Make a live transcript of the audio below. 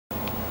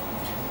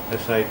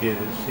ascites is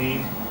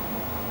seen.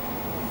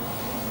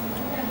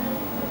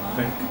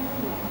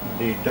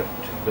 The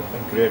duct, the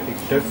pancreatic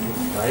duct is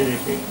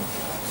dilated.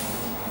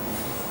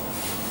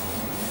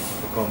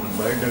 The common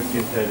bile duct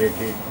is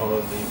dilated.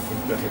 All the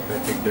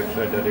intrahepatic ducts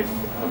are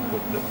dilated up to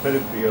the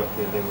periphery of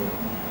the liver,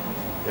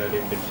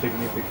 dilated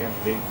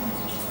significantly.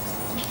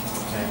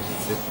 And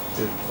this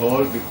is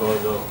all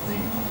because of the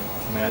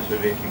mass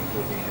relating to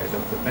the head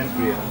of the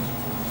pancreas.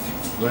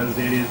 Well,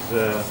 there is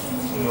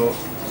no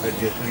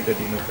adjacent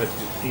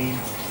adenopathy seen.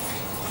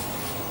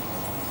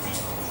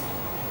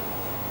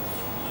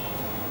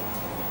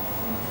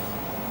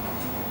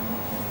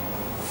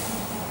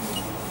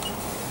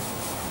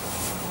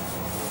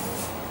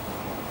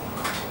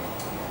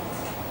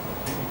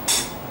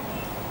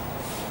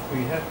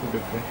 We have to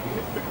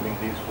differentiate between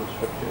these two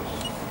structures.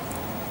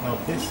 Now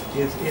this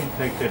is in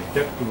fact a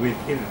duct with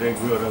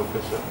irregular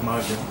outer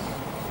margins.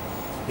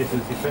 This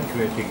is the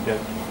pancreatic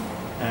duct,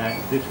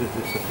 and this is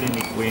the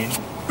splenic vein.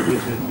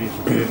 This is the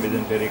superior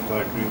mesenteric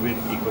artery with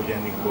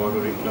echogenic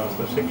border in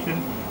transverse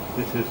section.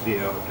 This is the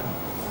aorta.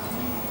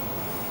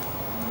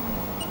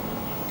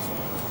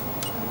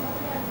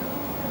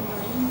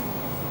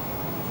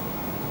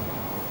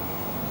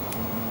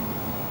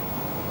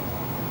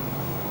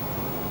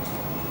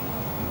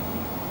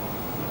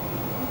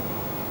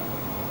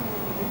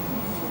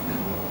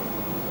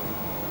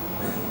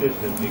 This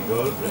is the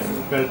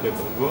gallbladder,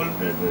 palpable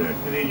gallbladder at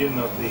the region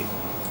of the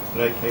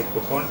right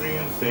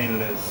hypochondrium,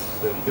 painless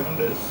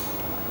jaundice,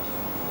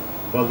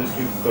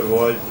 positive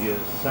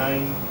Courvoisier's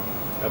sign,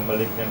 a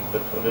malignant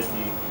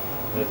pathology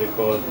as a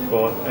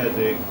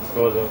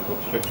cause of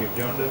obstructive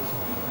jaundice.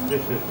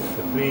 This is the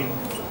spleen,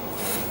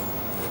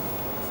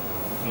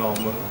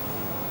 normal.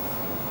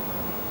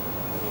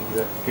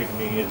 The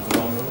kidney is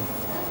normal.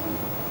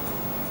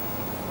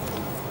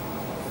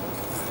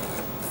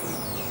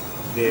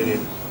 There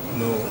is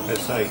no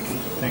ascites.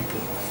 Thank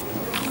you.